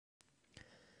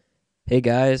Hey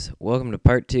guys, welcome to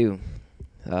part two.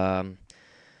 Um,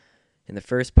 in the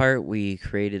first part, we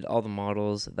created all the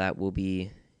models that will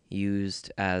be used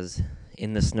as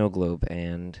in the snow globe,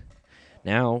 and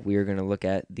now we are going to look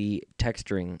at the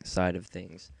texturing side of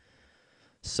things.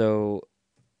 So,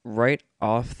 right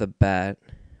off the bat,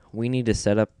 we need to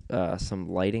set up some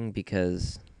lighting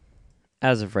because,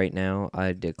 as of right now,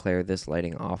 I declare this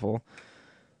lighting awful.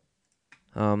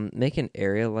 Make an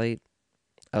area light.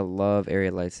 I love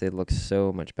area lights, they look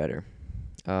so much better.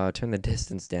 Turn the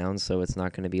distance down so it's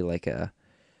not going to be like a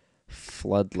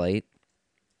floodlight.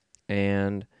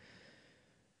 And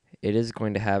it is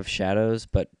going to have shadows,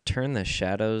 but turn the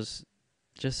shadows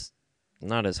just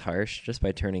not as harsh, just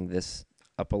by turning this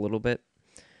up a little bit.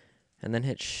 And then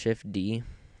hit Shift D,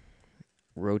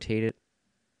 rotate it.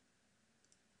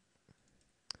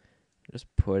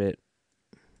 Just put it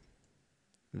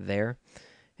there.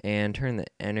 And turn the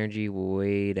energy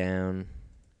way down.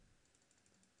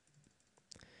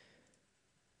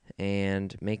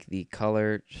 And make the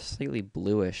color just slightly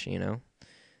bluish,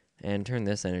 And turn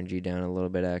this energy down a little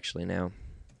bit actually now.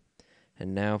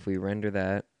 And now if we render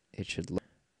that, it should look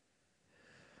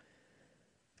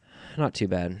not too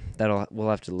bad. We'll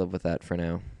have to live with that for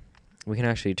now. We can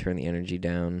actually turn the energy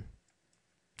down,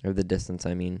 or the distance,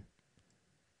 I mean,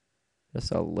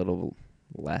 just a little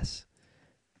less.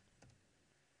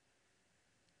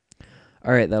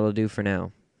 All right, that'll do for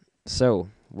now. So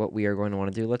what we are going to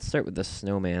want to do, let's start with the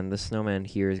snowman. The snowman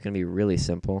here is going to be really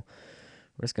simple.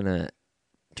 We're just going to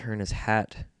turn his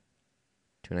hat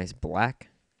to a nice black.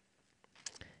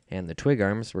 And the twig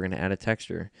arms, we're going to add a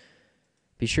texture.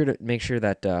 Be sure to make sure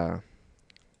that the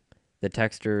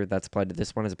texture that's applied to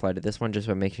this one is applied to this one, just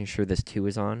by making sure this 2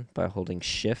 is on by holding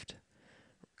Shift,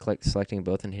 selecting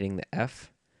both and hitting the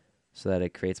F so that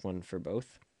it creates one for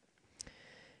both.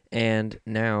 And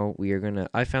now we are going to,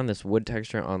 I found this wood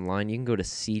texture online. You can go to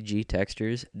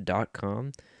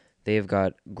cgtextures.com. They have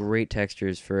got great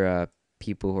textures for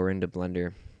people who are into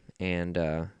Blender. And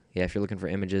yeah, if you're looking for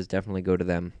images, definitely go to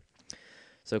them.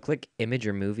 So click Image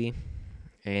or Movie,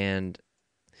 and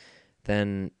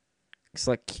then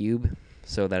select Cube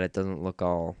so that it doesn't look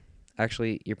all...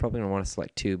 Actually, you're probably going to want to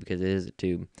select Tube because it is a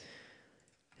tube.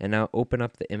 And now open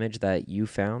up the image that you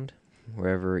found,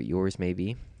 wherever yours may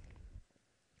be.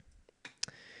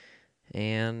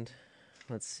 And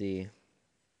let's see.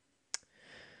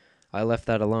 I left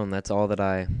that alone. That's all that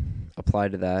I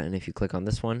applied to that. And if you click on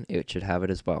this one, it should have it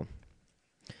as well.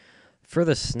 For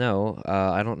the snow,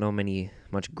 I don't know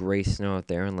much gray snow out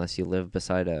there unless you live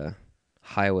beside a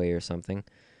highway or something.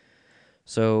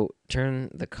 So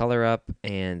turn the color up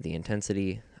and the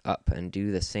intensity up and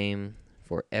do the same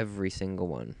for every single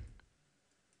one.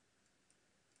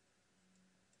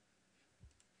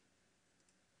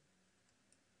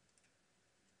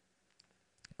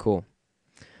 Cool.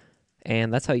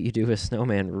 And that's how you do a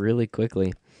snowman really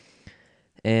quickly.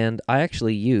 And I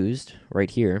actually used,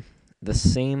 right here, the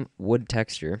same wood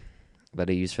texture that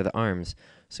I used for the arms.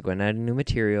 So go ahead and add a new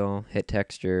material, hit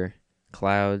texture,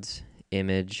 clouds,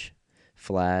 image,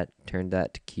 flat, turn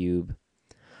that to cube,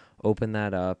 open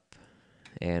that up,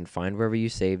 and find wherever you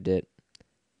saved it.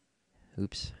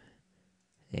 Oops.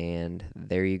 And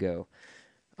there you go.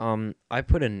 I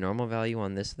put a normal value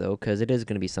on this though, because it is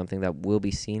going to be something that will be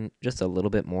seen just a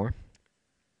little bit more.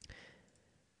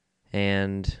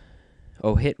 And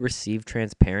hit receive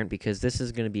transparent, because this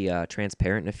is going to be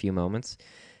transparent in a few moments,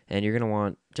 and you're going to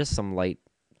want just some light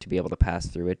to be able to pass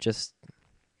through it.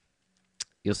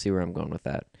 You'll see where I'm going with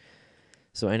that.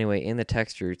 So anyway, in the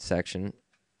texture section,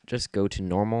 just go to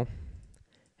normal,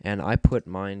 and I put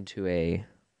mine to a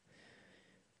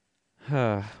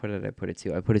what did I put it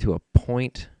to? I put it to a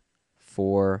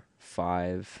 0.459.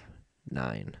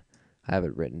 I have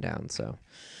it written down, so.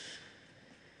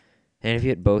 And if you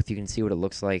hit both, you can see what it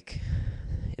looks like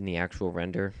in the actual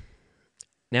render.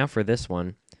 Now for this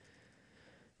one,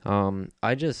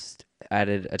 I just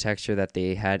added a texture that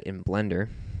they had in Blender,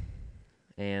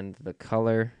 and the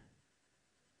color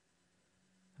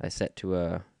I set to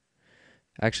a...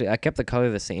 Actually, I kept the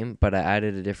color the same, but I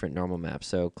added a different normal map.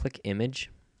 So click Image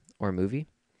or Movie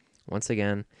once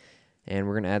again, and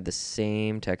we're going to add the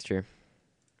same texture,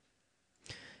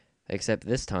 except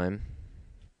this time...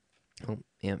 Oh,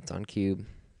 yeah, it's on Cube.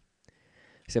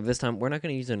 Except this time, we're not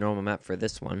going to use a normal map for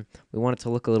this one. We want it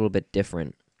to look a little bit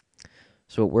different.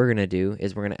 So what we're going to do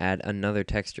is we're going to add another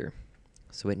texture.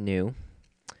 So hit New.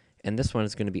 And this one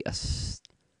is going to be a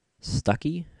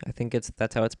Stucky. I think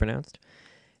that's how it's pronounced.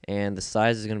 And the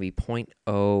size is going to be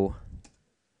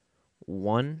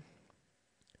 0.01.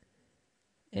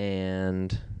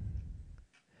 And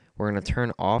we're going to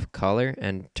turn off color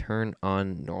and turn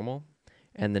on normal.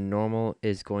 And the normal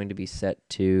is going to be set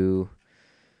to,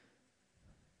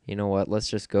 you know what, let's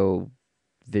just go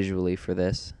visually for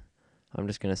this. I'm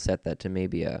just going to set that to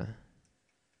maybe this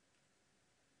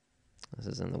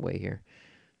is in the way here.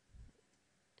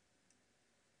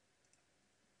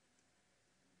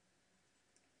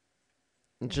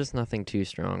 It's just nothing too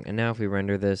strong. And now if we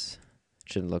render this,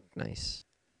 it should look nice.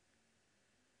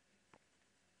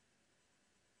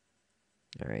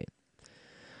 All right.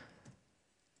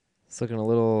 It's looking a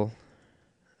little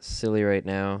silly right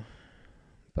now,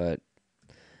 but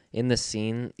in the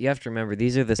scene, you have to remember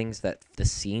these are the things that the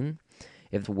scene,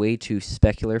 if it's way too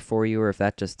specular for you or if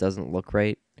that just doesn't look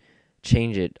right,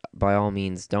 change it by all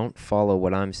means. Don't follow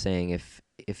what I'm saying. If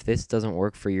this doesn't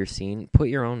work for your scene, put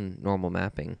your own normal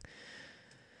mapping.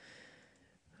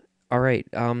 All right,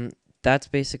 that's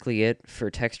basically it for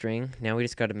texturing. Now we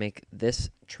just got to make this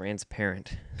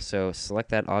transparent. So select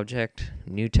that object,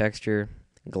 new texture.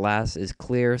 Glass is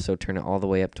clear, so turn it all the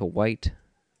way up to white.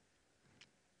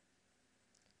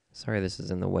 Sorry, this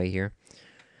is in the way here.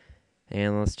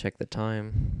 And let's check the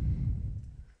time.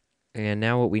 And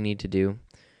now what we need to do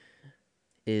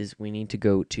is we need to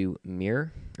go to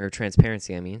mirror, or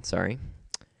transparency, I mean, sorry.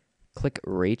 Click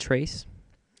ray trace,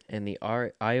 and the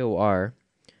IOR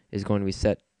is going to be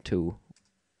set to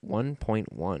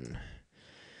 1.1.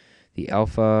 The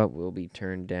alpha will be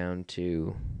turned down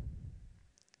to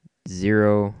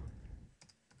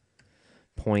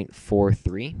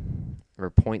 0.43 or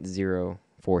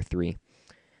 0.043.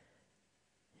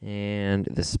 And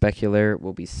the specular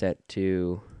will be set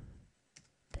to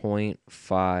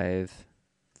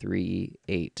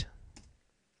 0.538.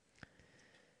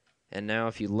 And now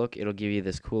if you look, it'll give you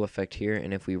this cool effect here.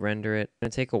 And if we render it, it's going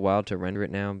to take a while to render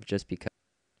it now just because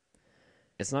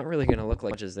it's not really going to look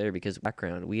like much is there because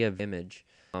background, we have image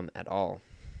at all.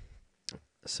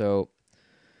 So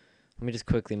let me just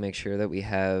quickly make sure that we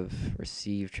have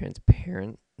receive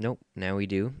transparent. Nope, now we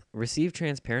do. Receive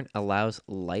transparent allows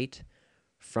light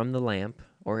from the lamp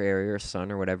or area or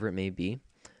sun or whatever it may be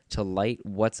to light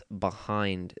what's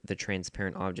behind the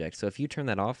transparent object. So if you turn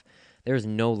that off, there's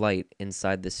no light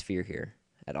inside the sphere here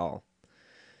at all.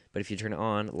 But if you turn it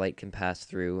on, light can pass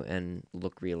through and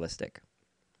look realistic.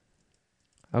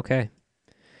 Okay.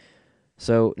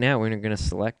 So now we're going to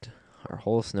select our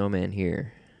whole snowman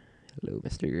here. Hello,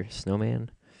 Mr.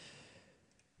 Snowman.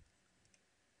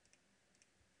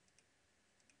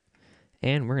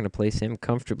 And we're going to place him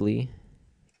comfortably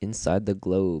inside the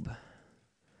globe.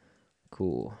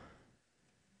 Cool.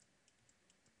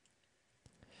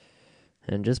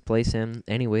 And just place him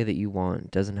any way that you want.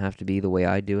 Doesn't have to be the way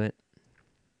I do it.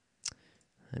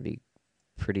 That'd be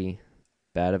pretty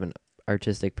bad of an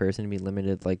artistic person to be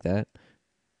limited like that.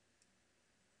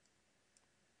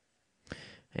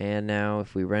 And now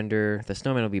if we render, the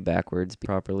snowman will be backwards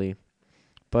properly.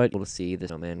 But you'll see the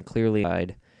snowman clearly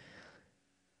died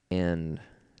and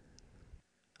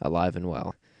alive and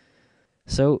well.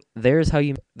 So there's how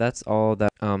you, that's all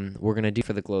that we're going to do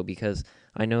for the globe, because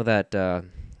I know that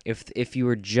if you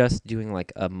were just doing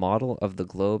like a model of the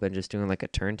globe and just doing like a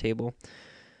turntable,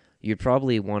 you'd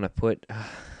probably want to put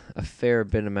a fair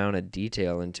bit amount of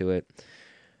detail into it.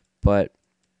 But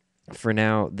for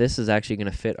now, this is actually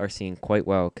going to fit our scene quite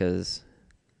well because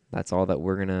that's all that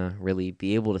we're going to really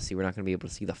be able to see. We're not going to be able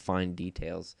to see the fine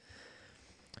details.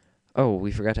 Oh,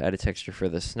 we forgot to add a texture for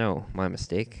the snow. My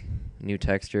mistake. New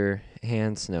texture,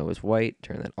 and snow is white.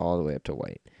 Turn that all the way up to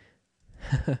white.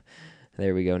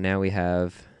 There we go. Now we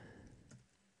have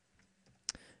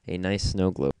a nice snow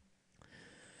globe.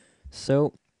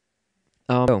 So,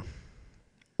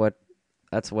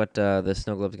 that's what the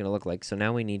snow globe is going to look like. So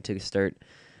now we need to start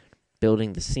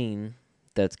building the scene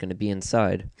that's going to be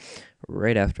inside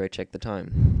right after I check the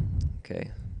time. Okay.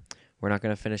 We're not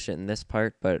going to finish it in this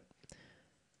part, but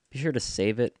be sure to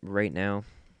save it right now.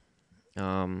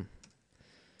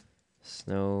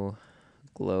 Snow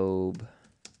globe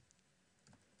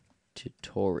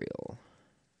tutorial.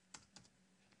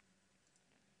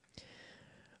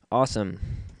 Awesome.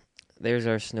 There's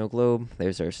our snow globe.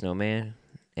 There's our snowman.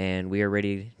 And we are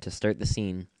ready to start the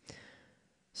scene.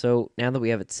 So now that we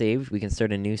have it saved, we can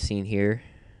start a new scene here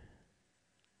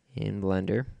in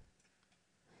Blender.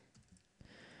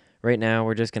 Right now,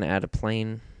 we're just going to add a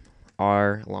plane,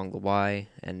 R along the Y,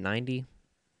 and 90.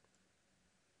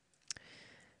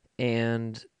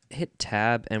 And hit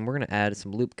tab, and we're going to add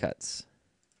some loop cuts.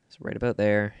 So right about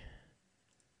there,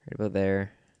 right about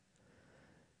there,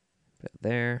 about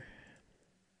there,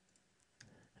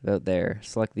 about there.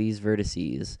 Select these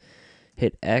vertices.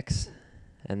 Hit X,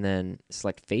 and then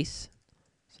select face.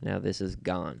 So now this is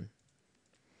gone.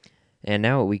 And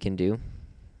now what we can do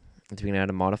is we can add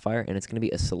a modifier, and it's going to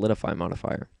be a solidify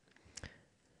modifier.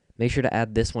 Make sure to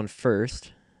add this one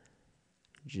first,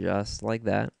 just like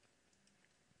that,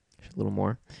 a little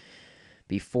more,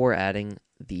 before adding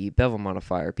the bevel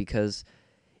modifier, because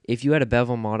if you add a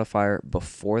bevel modifier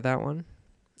before that one,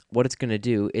 what it's going to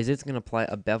do is it's going to apply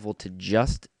a bevel to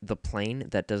just the plane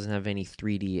that doesn't have any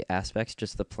 3D aspects,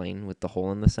 just the plane with the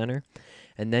hole in the center.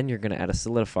 And then you're going to add a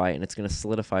solidify, and it's going to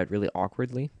solidify it really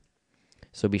awkwardly.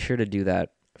 So be sure to do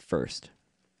that first.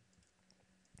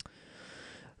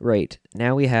 Right,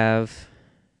 now we have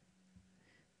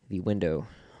the window,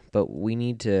 but we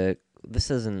need to,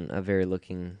 this isn't a very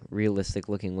realistic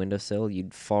looking windowsill.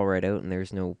 You'd fall right out and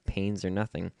there's no panes or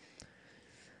nothing.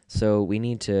 So we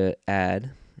need to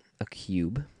add a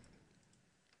cube,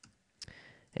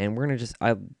 and we're gonna just,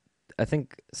 I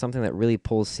think something that really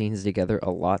pulls scenes together a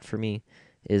lot for me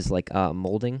is like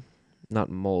molding, not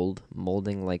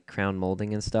molding like crown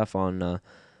molding and stuff on the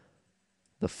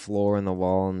floor and the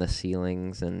wall and the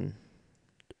ceilings and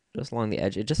just along the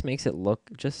edge. It just makes it look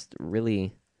look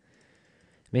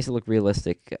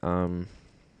realistic.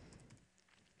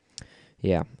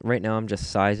 Yeah, right now I'm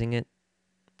just sizing it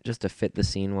just to fit the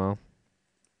scene well.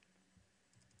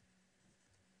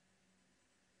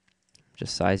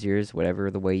 Just size yours,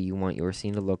 whatever the way you want your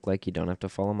scene to look like. You don't have to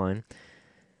follow mine.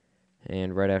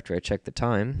 And right after I check the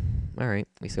time, alright,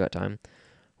 we still got time,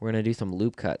 we're going to do some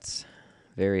loop cuts.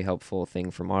 Very helpful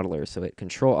thing for modelers. So hit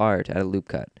Control R to add a loop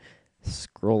cut.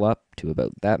 Scroll up to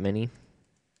about that many.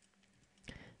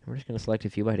 And we're just going to select a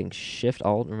few by hitting Shift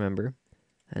Alt, remember,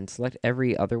 and select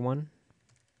every other one.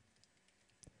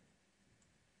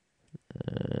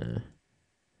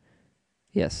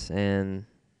 Yes, and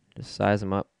just size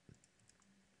them up.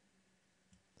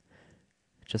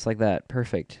 Just like that.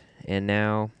 Perfect. And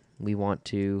now we want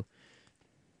to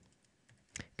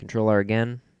Control R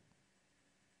again.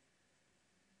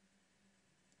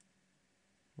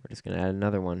 We're just going to add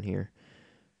another one here.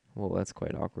 Well, that's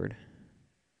quite awkward.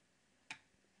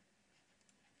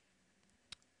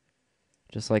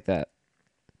 Just like that.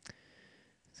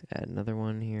 Let's add another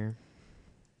one here.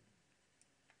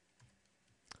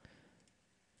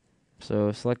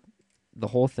 So select the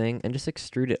whole thing and just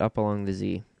extrude it up along the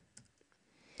Z.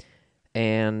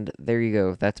 And there you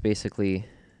go. That's basically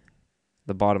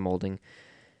the bottom molding.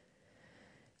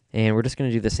 And we're just going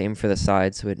to do the same for the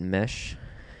side. So hit Mesh,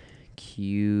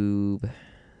 Cube,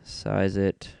 size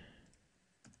it,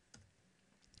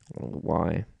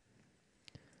 Y.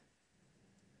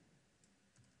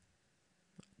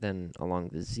 Then along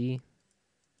the Z.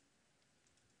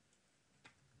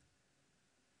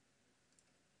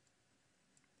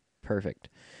 Perfect.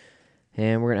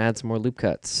 And we're going to add some more loop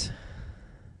cuts.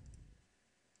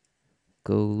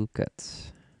 Go loop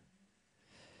cuts.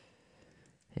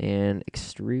 And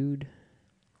extrude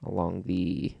along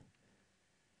the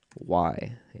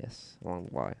Y. Yes, along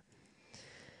the Y.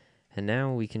 And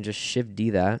now we can just Shift D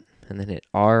that, and then hit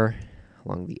R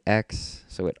along the X.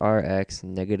 So at RX,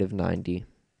 -90.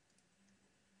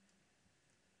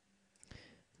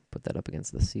 Put that up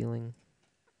against the ceiling.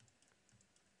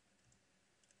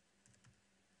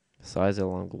 Size it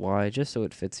along the Y, just so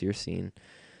it fits your scene.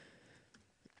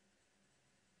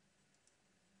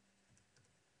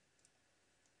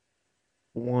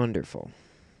 Wonderful.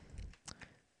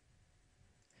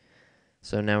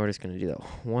 So now we're just going to do that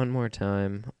one more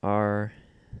time. R,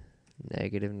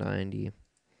 -90.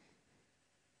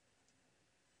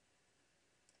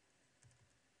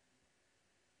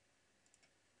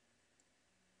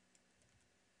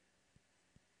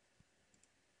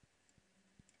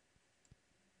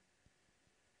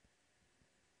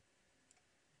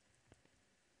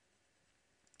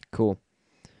 Cool.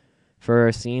 For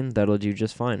our scene, that'll do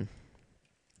just fine.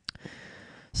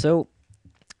 So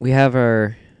we have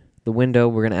the window.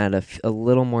 We're going to add a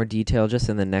little more detail just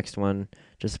in the next one,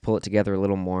 just to pull it together a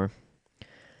little more.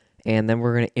 And then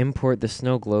we're going to import the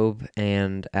snow globe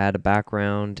and add a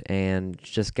background and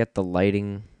just get the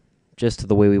lighting just to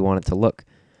the way we want it to look.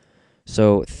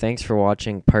 So thanks for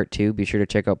watching part 2. Be sure to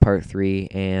check out part 3,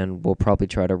 and we'll probably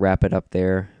try to wrap it up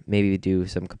there. Maybe do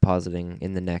some compositing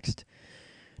in the next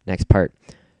part.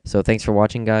 So thanks for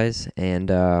watching, guys, and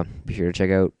be sure to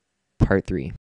check out part 3.